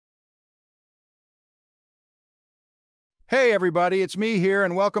Hey everybody, it's me here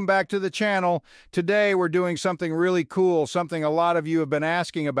and welcome back to the channel. Today we're doing something really cool, something a lot of you have been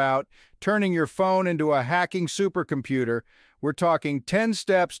asking about, turning your phone into a hacking supercomputer. We're talking 10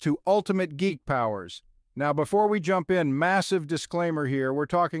 steps to ultimate geek powers. Now before we jump in, massive disclaimer here, we're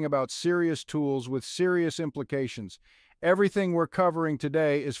talking about serious tools with serious implications. Everything we're covering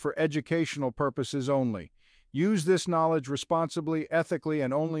today is for educational purposes only. Use this knowledge responsibly, ethically,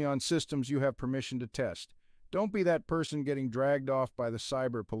 and only on systems you have permission to test. Don't be that person getting dragged off by the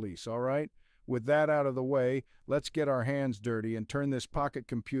cyber police, all right? With that out of the way, let's get our hands dirty and turn this pocket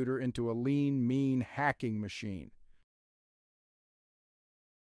computer into a lean, mean hacking machine.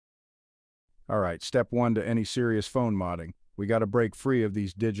 All right, step one to any serious phone modding. We got to break free of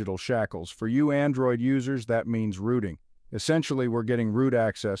these digital shackles. For you Android users, that means rooting. Essentially, we're getting root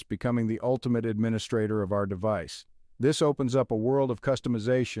access, becoming the ultimate administrator of our device. This opens up a world of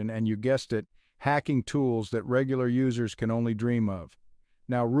customization and, you guessed it, hacking tools that regular users can only dream of.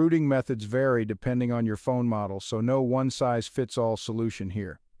 Now, rooting methods vary depending on your phone model, so no one-size-fits-all solution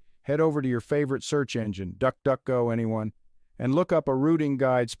here. Head over to your favorite search engine, DuckDuckGo anyone, and look up a rooting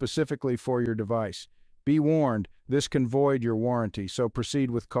guide specifically for your device. Be warned, this can void your warranty, so proceed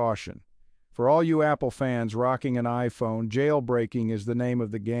with caution. For all you Apple fans rocking an iPhone, jailbreaking is the name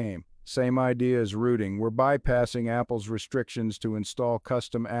of the game. Same idea as rooting. We're bypassing Apple's restrictions to install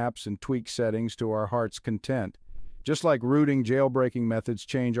custom apps and tweak settings to our heart's content. Just like rooting, jailbreaking methods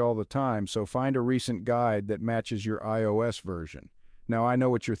change all the time, so find a recent guide that matches your iOS version. Now, I know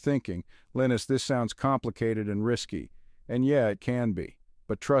what you're thinking. Linus, this sounds complicated and risky. And yeah, it can be.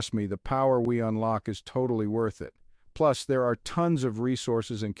 But trust me, the power we unlock is totally worth it. Plus, there are tons of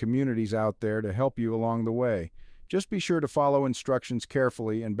resources and communities out there to help you along the way. Just be sure to follow instructions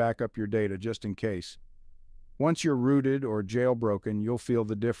carefully and back up your data just in case. Once you're rooted or jailbroken, you'll feel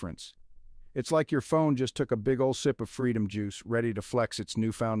the difference. It's like your phone just took a big old sip of freedom juice, ready to flex its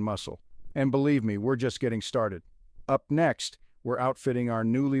newfound muscle. And believe me, we're just getting started. Up next, we're outfitting our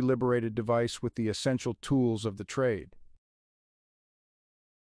newly liberated device with the essential tools of the trade.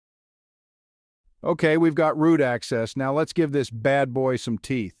 Okay, we've got root access. Now let's give this bad boy some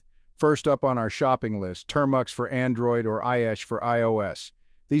teeth. First up on our shopping list, Termux for Android or IEsh for iOS.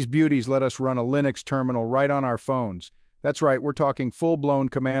 These beauties let us run a Linux terminal right on our phones. That's right, we're talking full-blown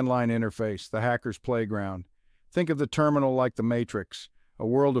command line interface, the hacker's playground. Think of the terminal like the Matrix, a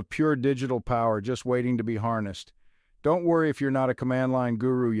world of pure digital power just waiting to be harnessed. Don't worry if you're not a command line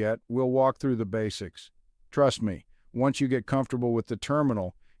guru yet, we'll walk through the basics. Trust me, once you get comfortable with the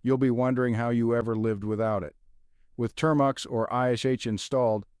terminal, you'll be wondering how you ever lived without it. With Termux or IEsh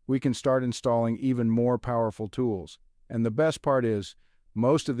installed, we can start installing even more powerful tools. And the best part is,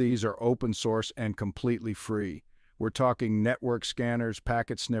 most of these are open source and completely free. We're talking network scanners,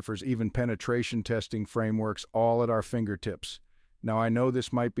 packet sniffers, even penetration testing frameworks, all at our fingertips. Now I know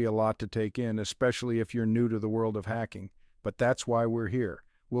this might be a lot to take in, especially if you're new to the world of hacking, but that's why we're here.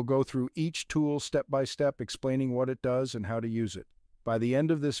 We'll go through each tool step by step, explaining what it does and how to use it. By the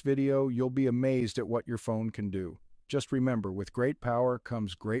end of this video, you'll be amazed at what your phone can do. Just remember, with great power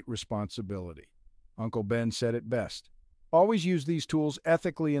comes great responsibility. Uncle Ben said it best. Always use these tools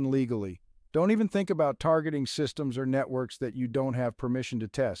ethically and legally. Don't even think about targeting systems or networks that you don't have permission to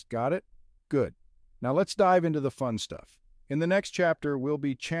test. Got it? Good. Now let's dive into the fun stuff. In the next chapter, we'll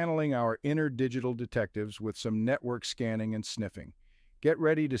be channeling our inner digital detectives with some network scanning and sniffing. Get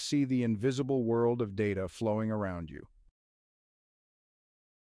ready to see the invisible world of data flowing around you.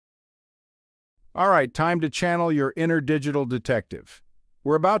 All right, time to channel your inner digital detective.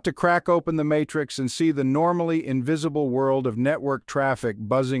 We're about to crack open the matrix and see the normally invisible world of network traffic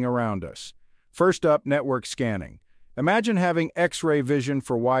buzzing around us. First up, network scanning. Imagine having X-ray vision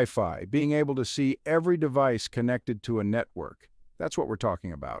for Wi-Fi, being able to see every device connected to a network. That's what we're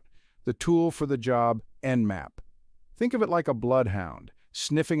talking about. The tool for the job, Nmap. Think of it like a bloodhound,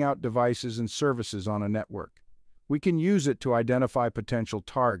 sniffing out devices and services on a network. We can use it to identify potential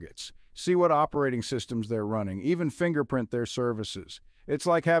targets, see what operating systems they're running, even fingerprint their services. It's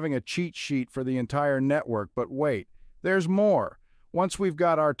like having a cheat sheet for the entire network, but wait, there's more. Once we've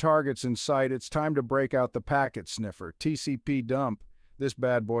got our targets in sight, it's time to break out the packet sniffer, Tcpdump. This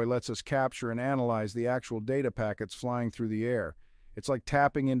bad boy lets us capture and analyze the actual data packets flying through the air. It's like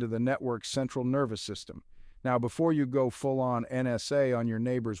tapping into the network's central nervous system. Now, before you go full-on NSA on your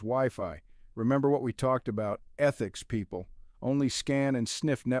neighbor's Wi-Fi, remember what we talked about, ethics, people. Only scan and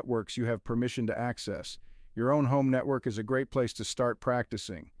sniff networks you have permission to access. Your own home network is a great place to start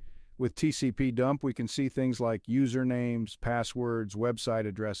practicing. With Tcpdump, we can see things like usernames, passwords, website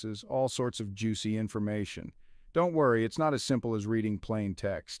addresses, all sorts of juicy information. Don't worry, it's not as simple as reading plain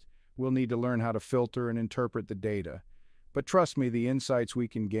text. We'll need to learn how to filter and interpret the data. But trust me, the insights we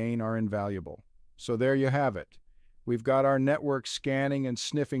can gain are invaluable. So there you have it. We've got our network scanning and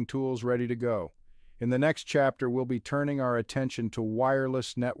sniffing tools ready to go. In the next chapter, we'll be turning our attention to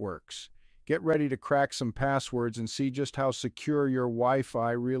wireless networks. Get ready to crack some passwords and see just how secure your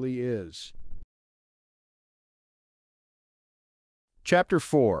Wi-Fi really is. Chapter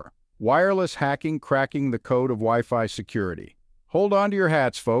 4. Wireless Hacking Cracking the Code of Wi-Fi Security. Hold on to your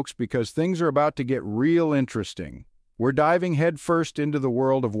hats, folks, because things are about to get real interesting. We're diving headfirst into the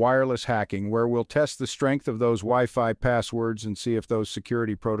world of wireless hacking, where we'll test the strength of those Wi-Fi passwords and see if those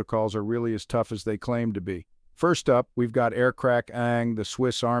security protocols are really as tough as they claim to be. First up, we've got Aircrack-ng, the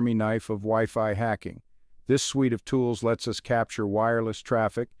Swiss Army knife of Wi-Fi hacking. This suite of tools lets us capture wireless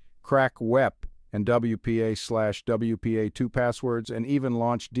traffic, crack WEP and WPA/WPA2 passwords, and even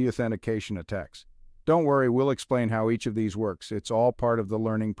launch deauthentication attacks. Don't worry, we'll explain how each of these works. It's all part of the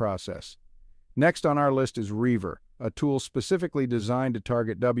learning process. Next on our list is Reaver, a tool specifically designed to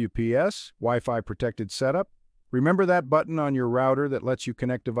target WPS, Wi-Fi Protected Setup. Remember that button on your router that lets you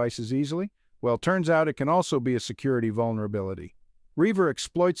connect devices easily? Well, turns out it can also be a security vulnerability. Reaver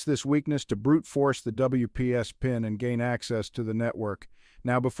exploits this weakness to brute force the WPS pin and gain access to the network.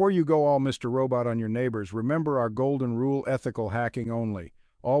 Now, before you go all Mr. Robot on your neighbors, remember our golden rule: ethical hacking only.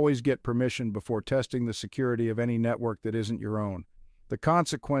 Always get permission before testing the security of any network that isn't your own. The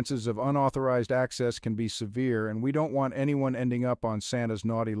consequences of unauthorized access can be severe, and we don't want anyone ending up on Santa's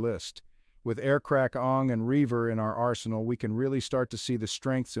naughty list. With Aircrack-ng and Reaver in our arsenal, we can really start to see the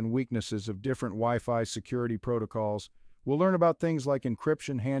strengths and weaknesses of different Wi-Fi security protocols. We'll learn about things like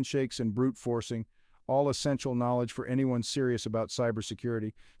encryption, handshakes, and brute forcing, all essential knowledge for anyone serious about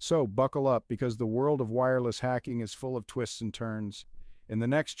cybersecurity. So buckle up, because the world of wireless hacking is full of twists and turns. In the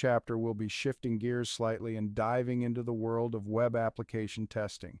next chapter, we'll be shifting gears slightly and diving into the world of web application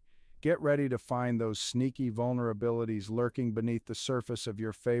testing. Get ready to find those sneaky vulnerabilities lurking beneath the surface of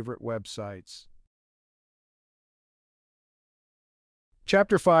your favorite websites.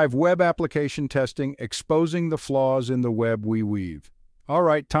 Chapter 5. Web Application Testing, Exposing the Flaws in the Web We Weave. All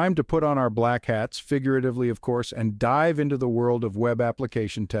right, time to put on our black hats, figuratively of course, and dive into the world of web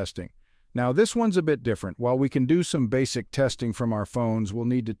application testing. Now, this one's a bit different. While we can do some basic testing from our phones, we'll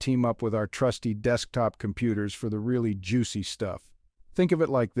need to team up with our trusty desktop computers for the really juicy stuff. Think of it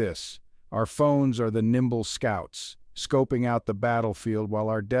like this. Our phones are the nimble scouts, scoping out the battlefield, while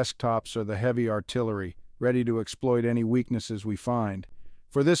our desktops are the heavy artillery, ready to exploit any weaknesses we find.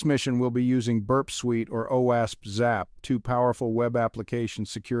 For this mission, we'll be using Burp Suite or OWASP-Zap, two powerful web application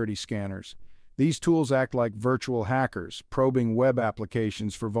security scanners. These tools act like virtual hackers, probing web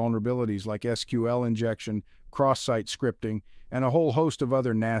applications for vulnerabilities like SQL injection, cross-site scripting, and a whole host of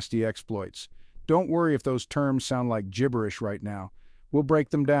other nasty exploits. Don't worry if those terms sound like gibberish right now. We'll break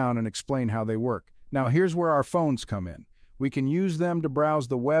them down and explain how they work. Now, here's where our phones come in. We can use them to browse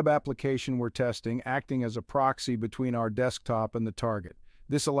the web application we're testing, acting as a proxy between our desktop and the target.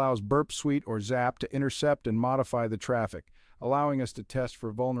 This allows Burp Suite or Zap to intercept and modify the traffic, allowing us to test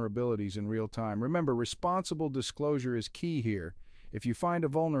for vulnerabilities in real time. Remember, responsible disclosure is key here. If you find a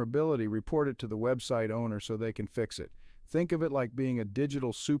vulnerability, report it to the website owner so they can fix it. Think of it like being a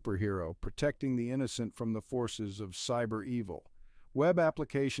digital superhero, protecting the innocent from the forces of cyber evil. Web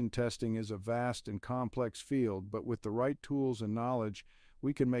application testing is a vast and complex field, but with the right tools and knowledge,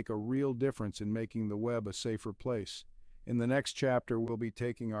 we can make a real difference in making the web a safer place. In the next chapter, we'll be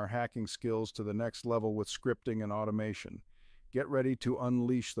taking our hacking skills to the next level with scripting and automation. Get ready to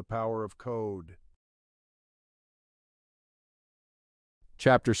unleash the power of code.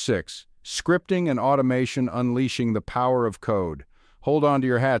 Chapter 6. Scripting and Automation, Unleashing the Power of Code. Hold on to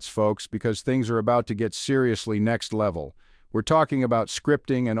your hats, folks, because things are about to get seriously next level. We're talking about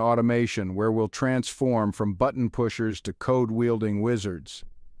scripting and automation, where we'll transform from button pushers to code-wielding wizards.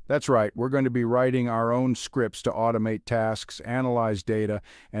 That's right, we're going to be writing our own scripts to automate tasks, analyze data,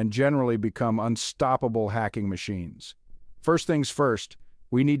 and generally become unstoppable hacking machines. First things first,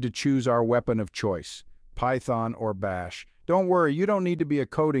 we need to choose our weapon of choice, Python or Bash. Don't worry, you don't need to be a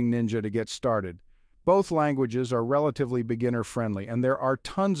coding ninja to get started. Both languages are relatively beginner-friendly, and there are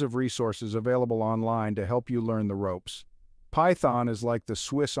tons of resources available online to help you learn the ropes. Python is like the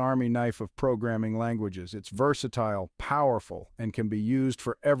Swiss Army knife of programming languages. It's versatile, powerful, and can be used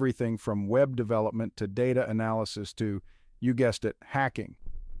for everything from web development to data analysis to, you guessed it, hacking.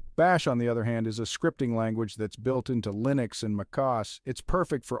 Bash, on the other hand, is a scripting language that's built into Linux and macOS. It's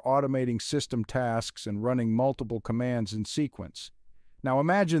perfect for automating system tasks and running multiple commands in sequence. Now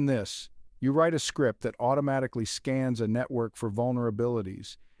imagine this. You write a script that automatically scans a network for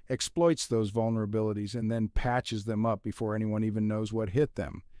vulnerabilities, exploits those vulnerabilities, and then patches them up before anyone even knows what hit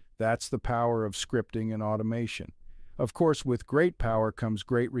them. That's the power of scripting and automation. Of course, with great power comes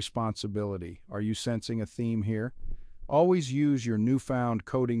great responsibility. Are you sensing a theme here? Always use your newfound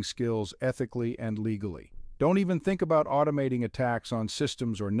coding skills ethically and legally. Don't even think about automating attacks on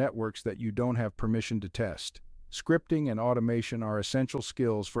systems or networks that you don't have permission to test. Scripting and automation are essential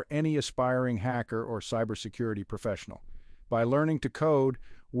skills for any aspiring hacker or cybersecurity professional. By learning to code,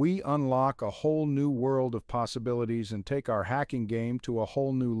 we unlock a whole new world of possibilities and take our hacking game to a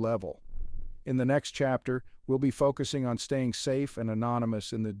whole new level. In the next chapter, we'll be focusing on staying safe and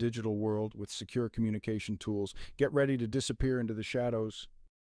anonymous in the digital world with secure communication tools. Get ready to disappear into the shadows.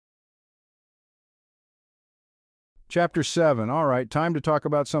 Chapter 7. All right, time to talk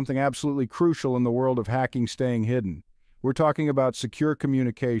about something absolutely crucial in the world of hacking staying hidden. We're talking about secure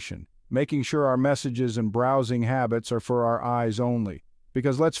communication, making sure our messages and browsing habits are for our eyes only.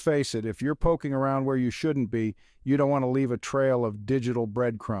 Because let's face it, if you're poking around where you shouldn't be, you don't want to leave a trail of digital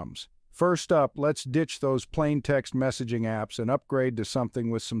breadcrumbs. First up, let's ditch those plain text messaging apps and upgrade to something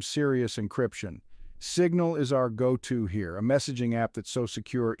with some serious encryption. Signal is our go-to here, a messaging app that's so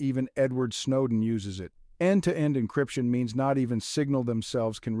secure even Edward Snowden uses it. End-to-end encryption means not even Signal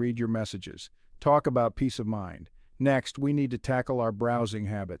themselves can read your messages. Talk about peace of mind. Next, we need to tackle our browsing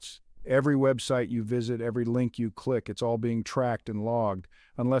habits. Every website you visit, every link you click, it's all being tracked and logged,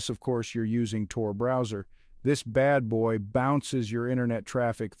 unless, of course, you're using Tor browser. This bad boy bounces your internet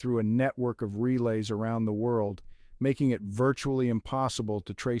traffic through a network of relays around the world, making it virtually impossible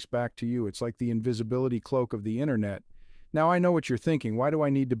to trace back to you. It's like the invisibility cloak of the internet. Now, I know what you're thinking. Why do I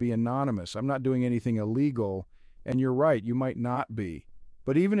need to be anonymous? I'm not doing anything illegal. And you're right, you might not be.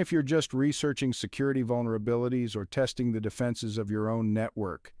 But even if you're just researching security vulnerabilities or testing the defenses of your own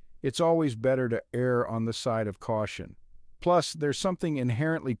network, it's always better to err on the side of caution. Plus, there's something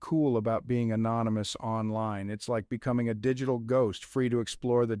inherently cool about being anonymous online. It's like becoming a digital ghost, free to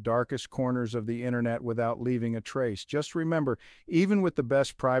explore the darkest corners of the internet without leaving a trace. Just remember, even with the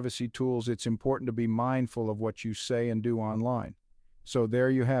best privacy tools, it's important to be mindful of what you say and do online. So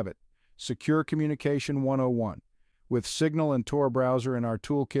there you have it. Secure Communication 101. With Signal and Tor browser in our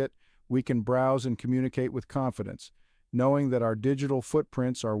toolkit, we can browse and communicate with confidence, knowing that our digital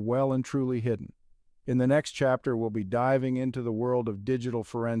footprints are well and truly hidden. In the next chapter, we'll be diving into the world of digital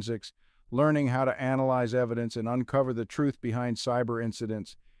forensics, learning how to analyze evidence and uncover the truth behind cyber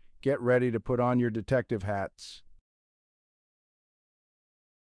incidents. Get ready to put on your detective hats.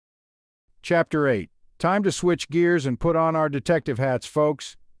 Chapter 8. Time to switch gears and put on our detective hats,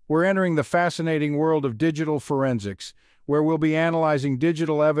 folks. We're entering the fascinating world of digital forensics, where we'll be analyzing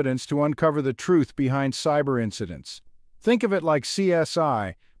digital evidence to uncover the truth behind cyber incidents. Think of it like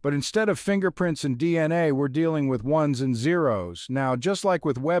CSI, but instead of fingerprints and DNA, we're dealing with ones and zeros. Now, just like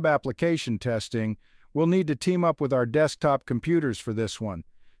with web application testing, we'll need to team up with our desktop computers for this one.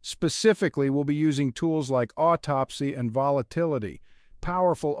 Specifically, we'll be using tools like Autopsy and Volatility,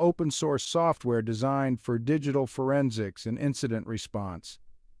 powerful open-source software designed for digital forensics and incident response.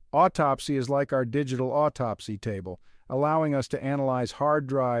 Autopsy is like our digital autopsy table, allowing us to analyze hard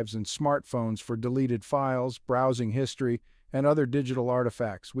drives and smartphones for deleted files, browsing history, and other digital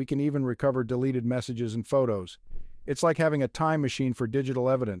artifacts. We can even recover deleted messages and photos. It's like having a time machine for digital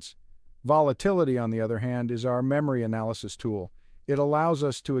evidence. Volatility, on the other hand, is our memory analysis tool. It allows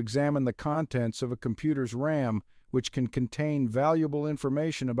us to examine the contents of a computer's RAM, which can contain valuable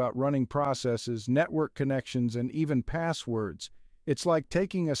information about running processes, network connections, and even passwords. It's like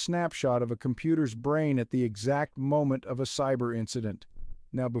taking a snapshot of a computer's brain at the exact moment of a cyber incident.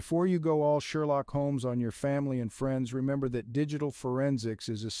 Now, before you go all Sherlock Holmes on your family and friends, remember that digital forensics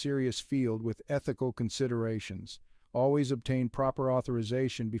is a serious field with ethical considerations. Always obtain proper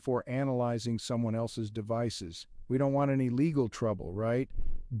authorization before analyzing someone else's devices. We don't want any legal trouble, right?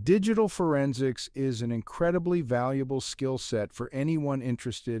 Digital forensics is an incredibly valuable skill set for anyone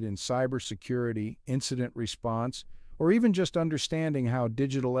interested in cybersecurity, incident response, or even just understanding how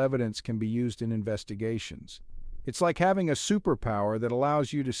digital evidence can be used in investigations. It's like having a superpower that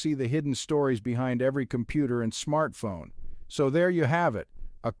allows you to see the hidden stories behind every computer and smartphone. So there you have it,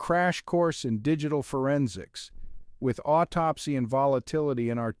 a crash course in digital forensics. With Autopsy and Volatility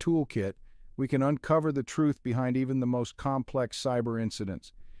in our toolkit, we can uncover the truth behind even the most complex cyber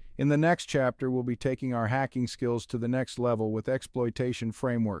incidents. In the next chapter, we'll be taking our hacking skills to the next level with exploitation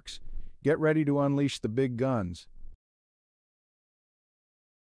frameworks. Get ready to unleash the big guns.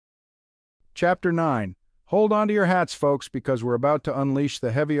 Chapter 9. Hold on to your hats, folks, because we're about to unleash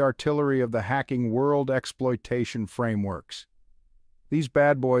the heavy artillery of the hacking world exploitation frameworks. These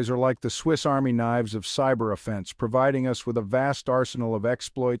bad boys are like the Swiss Army knives of cyber offense, providing us with a vast arsenal of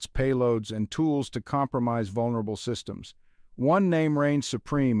exploits, payloads, and tools to compromise vulnerable systems. One name reigns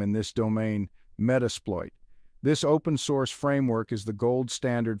supreme in this domain: Metasploit. This open-source framework is the gold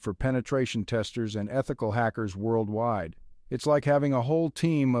standard for penetration testers and ethical hackers worldwide. It's like having a whole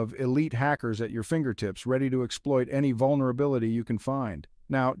team of elite hackers at your fingertips, ready to exploit any vulnerability you can find.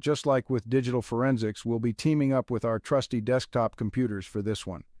 Now, just like with digital forensics, we'll be teaming up with our trusty desktop computers for this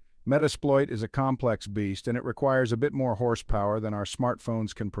one. Metasploit is a complex beast, and it requires a bit more horsepower than our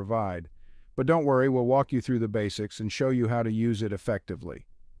smartphones can provide. But don't worry, we'll walk you through the basics and show you how to use it effectively.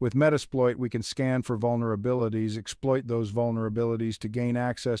 With Metasploit, we can scan for vulnerabilities, exploit those vulnerabilities to gain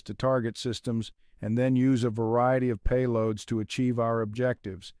access to target systems, and then use a variety of payloads to achieve our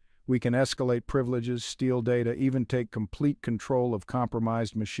objectives. We can escalate privileges, steal data, even take complete control of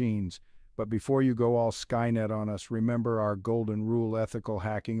compromised machines. But before you go all Skynet on us, remember our golden rule: ethical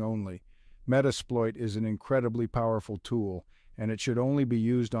hacking only. Metasploit is an incredibly powerful tool, and it should only be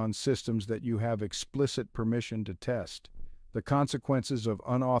used on systems that you have explicit permission to test. The consequences of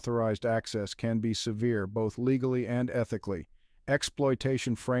unauthorized access can be severe, both legally and ethically.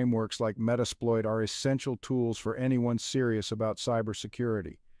 Exploitation frameworks like Metasploit are essential tools for anyone serious about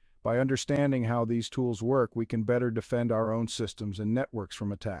cybersecurity. By understanding how these tools work, we can better defend our own systems and networks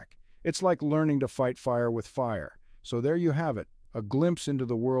from attack. It's like learning to fight fire with fire. So there you have it, a glimpse into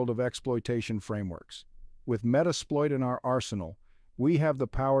the world of exploitation frameworks. With Metasploit in our arsenal, we have the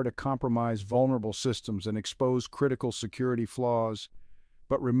power to compromise vulnerable systems and expose critical security flaws.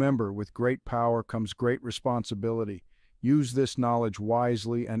 But remember, with great power comes great responsibility. Use this knowledge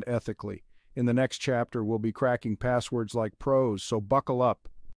wisely and ethically. In the next chapter, we'll be cracking passwords like pros, so buckle up.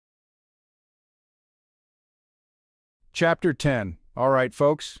 Chapter 10. All right,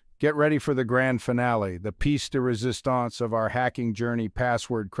 folks, get ready for the grand finale, the piece de resistance of our hacking journey,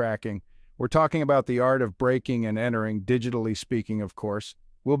 password cracking. We're talking about the art of breaking and entering, digitally speaking, of course.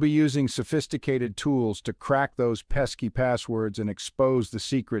 We'll be using sophisticated tools to crack those pesky passwords and expose the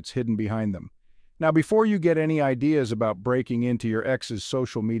secrets hidden behind them. Now, before you get any ideas about breaking into your ex's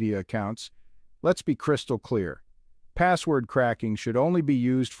social media accounts, let's be crystal clear. Password cracking should only be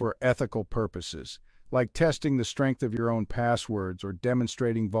used for ethical purposes, like testing the strength of your own passwords or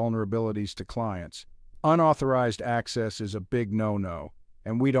demonstrating vulnerabilities to clients. Unauthorized access is a big no-no,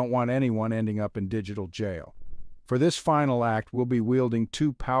 and we don't want anyone ending up in digital jail. For this final act, we'll be wielding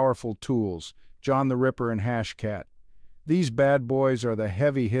two powerful tools, John the Ripper and Hashcat. These bad boys are the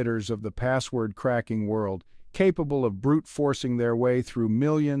heavy hitters of the password cracking world, capable of brute forcing their way through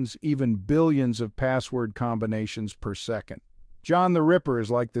millions, even billions of password combinations per second. John the Ripper is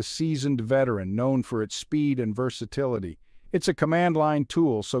like the seasoned veteran, known for its speed and versatility. It's a command line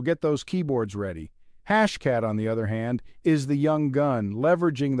tool, so get those keyboards ready. Hashcat, on the other hand, is the young gun,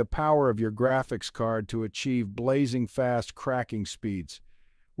 leveraging the power of your graphics card to achieve blazing fast cracking speeds.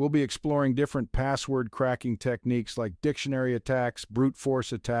 We'll be exploring different password cracking techniques like dictionary attacks, brute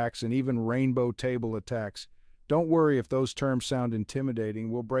force attacks, and even rainbow table attacks. Don't worry if those terms sound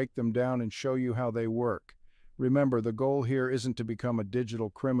intimidating, we'll break them down and show you how they work. Remember, the goal here isn't to become a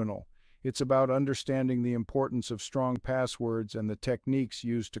digital criminal. It's about understanding the importance of strong passwords and the techniques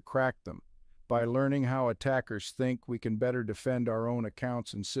used to crack them. By learning how attackers think, we can better defend our own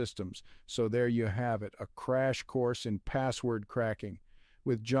accounts and systems. So there you have it, a crash course in password cracking.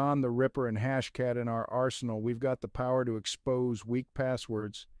 With John the Ripper and Hashcat in our arsenal, we've got the power to expose weak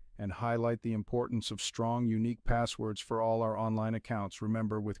passwords and highlight the importance of strong, unique passwords for all our online accounts.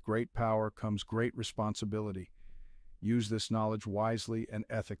 Remember, with great power comes great responsibility. Use this knowledge wisely and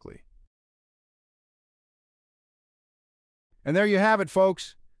ethically. And there you have it,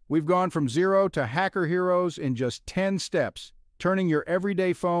 folks. We've gone from zero to hacker heroes in just 10 steps, turning your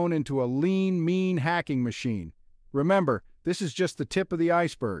everyday phone into a lean, mean hacking machine. Remember, this is just the tip of the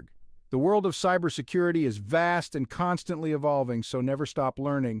iceberg. The world of cybersecurity is vast and constantly evolving, so never stop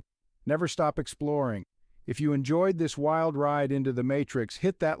learning, never stop exploring. If you enjoyed this wild ride into the Matrix,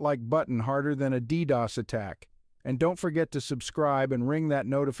 hit that like button harder than a DDoS attack. And don't forget to subscribe and ring that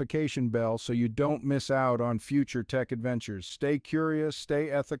notification bell so you don't miss out on future tech adventures. Stay curious,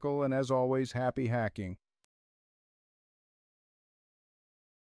 stay ethical, and as always, happy hacking.